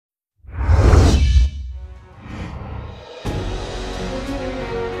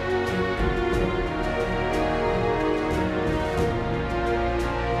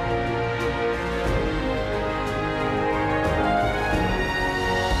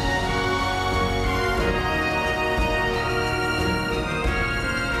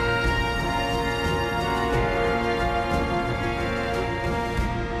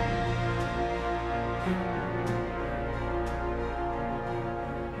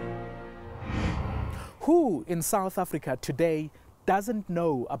Who in South Africa today doesn't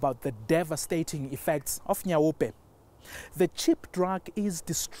know about the devastating effects of nyaope? The cheap drug is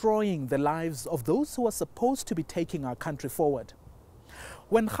destroying the lives of those who are supposed to be taking our country forward.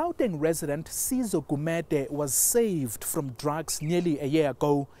 When Gauteng resident Sizo Gumede was saved from drugs nearly a year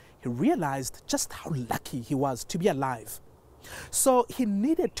ago, he realized just how lucky he was to be alive. So he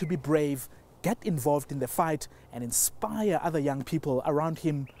needed to be brave, get involved in the fight, and inspire other young people around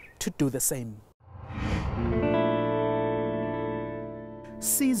him to do the same.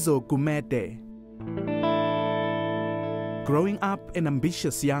 Sizo Gumede. Growing up an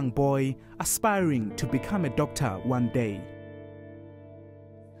ambitious young boy, aspiring to become a doctor one day.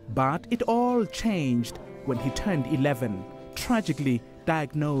 But it all changed when he turned 11, tragically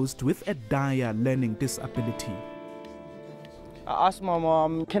diagnosed with a dire learning disability. I asked my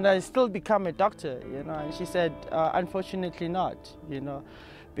mom, can I still become a doctor? And she said, unfortunately not,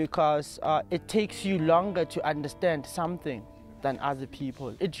 because it takes you longer to understand something than other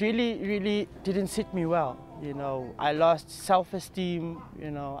people. It really didn't sit me well. I lost self-esteem.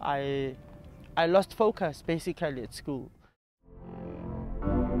 I lost focus basically at school.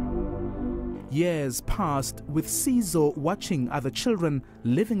 Years passed with Sizo watching other children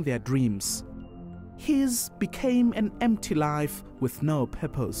living their dreams. His became an empty life with no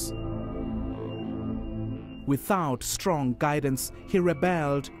purpose. Without strong guidance, he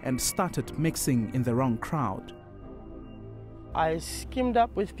rebelled and started mixing in the wrong crowd. I schemed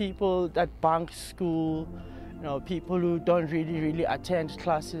up with people that bunk school, people who don't really attend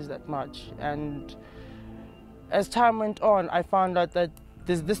classes that much. And as time went on, I found out that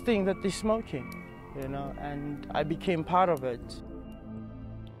there's this thing that they're smoking, and I became part of it.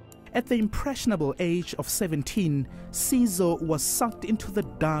 At the impressionable age of 17, Sizo was sucked into the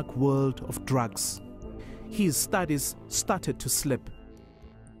dark world of drugs. His studies started to slip.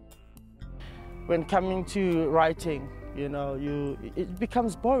 When coming to writing, it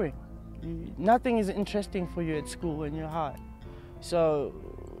becomes boring. Nothing is interesting for you at school when you're high. So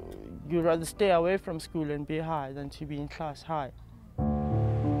you'd rather stay away from school and be high than to be in class high.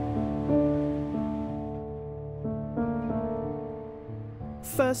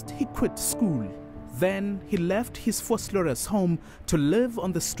 First, he quit school. Then he left his Vosloorus home to live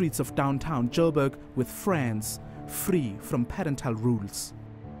on the streets of downtown Joburg with friends, free from parental rules.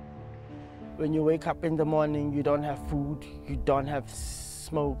 When you wake up in the morning, you don't have food, you don't have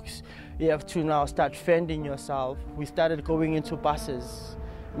smokes. You have to now start fending yourself. We started going into buses,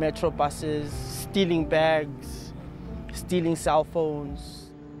 metro buses, stealing bags, stealing cell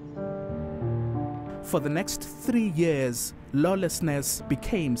phones. For the next 3 years, lawlessness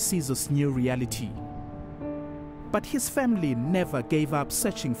became Sizo's new reality. But his family never gave up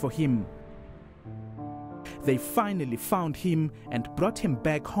searching for him. They finally found him and brought him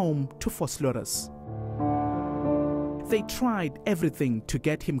back home to Vosloorus. They tried everything to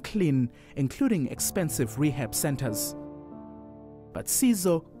get him clean, including expensive rehab centers. But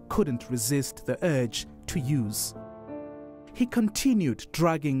Sizo couldn't resist the urge to use. He continued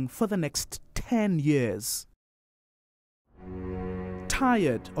drugging for the next 10 years.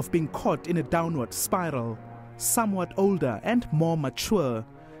 Tired of being caught in a downward spiral, somewhat older and more mature,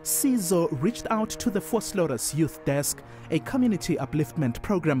 Sizo reached out to the Vosloorus Youth Desk, a community upliftment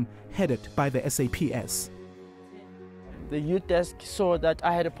program headed by the SAPS. The youth desk saw that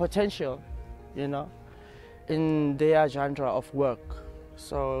I had a potential, in their genre of work.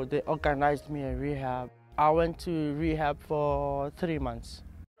 So they organized me a rehab. I went to rehab for 3 months.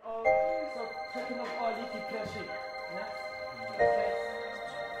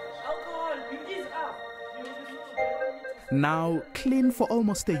 Now clean for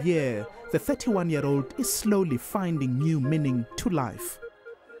almost a year, the 31-year-old is slowly finding new meaning to life.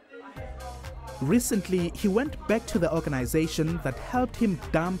 Recently, he went back to the organization that helped him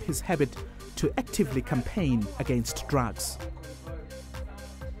dump his habit to actively campaign against drugs.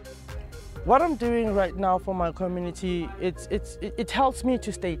 What I'm doing right now for my community, it helps me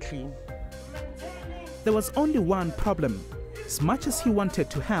to stay clean. There was only one problem. As much as he wanted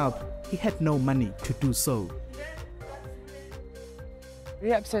to help, he had no money to do so.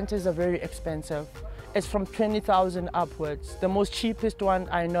 Rehab centers are very expensive. It's from 20,000 upwards. The most cheapest one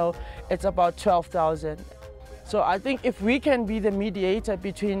I know, it's about 12,000. So I think if we can be the mediator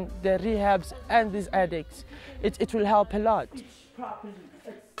between the rehabs and these addicts, it will help a lot.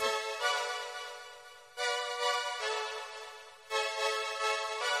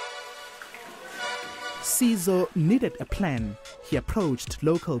 Sizo needed a plan. He approached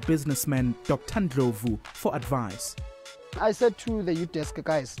local businessman Dr. Ndlovu for advice. I said to the youth desk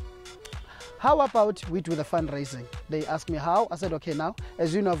guys, how about we do the fundraising? They asked me how. I said, okay, now,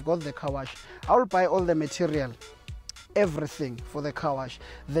 as you know, I've got the car wash. I'll buy all the material, everything for the car wash.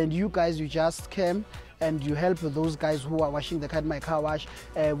 Then you guys, you just came and you help those guys who are washing the car at my car wash.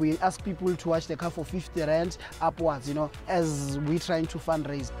 We ask people to wash the car for 50 rand upwards, you know, as we're trying to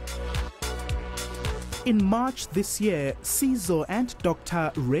fundraise. In March this year, Sizo and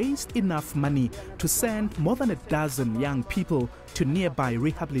Doctor raised enough money to send more than a dozen young people to nearby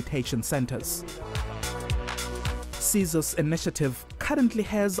rehabilitation centers. Sizo's initiative currently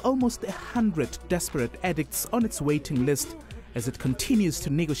has almost 100 desperate addicts on its waiting list as it continues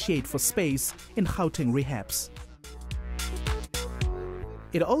to negotiate for space in Gauteng rehabs.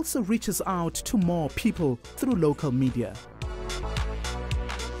 It also reaches out to more people through local media.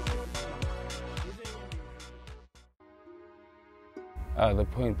 The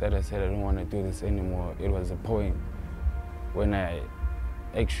point that I said I don't want to do this anymore, it was a point when I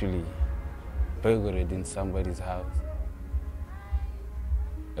actually burglared in somebody's house.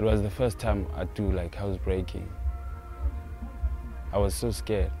 It was the first time I do like housebreaking. I was so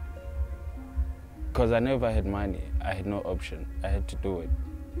scared because I never had money. I had no option. I had to do it.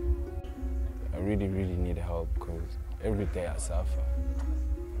 I really, really need help because every day I suffer.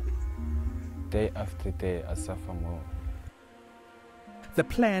 Day after day I suffer more. The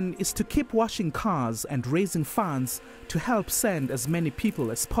plan is to keep washing cars and raising funds to help send as many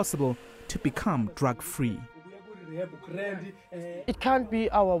people as possible to become drug-free. It can't be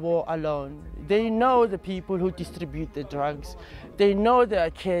our war alone. They know the people who distribute the drugs. They know there are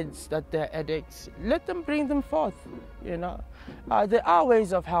kids that they're addicts. Let them bring them forth, you know. There are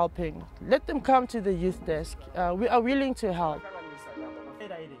ways of helping. Let them come to the youth desk. We are willing to help.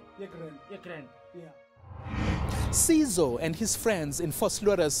 Sizo and his friends in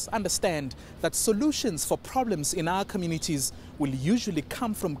Vosloorus understand that solutions for problems in our communities will usually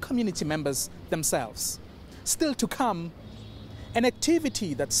come from community members themselves. Still to come, an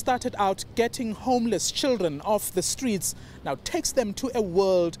activity that started out getting homeless children off the streets now takes them to a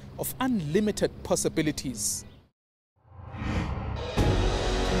world of unlimited possibilities.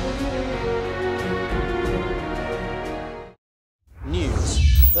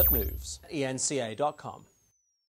 News that moves. enca.com.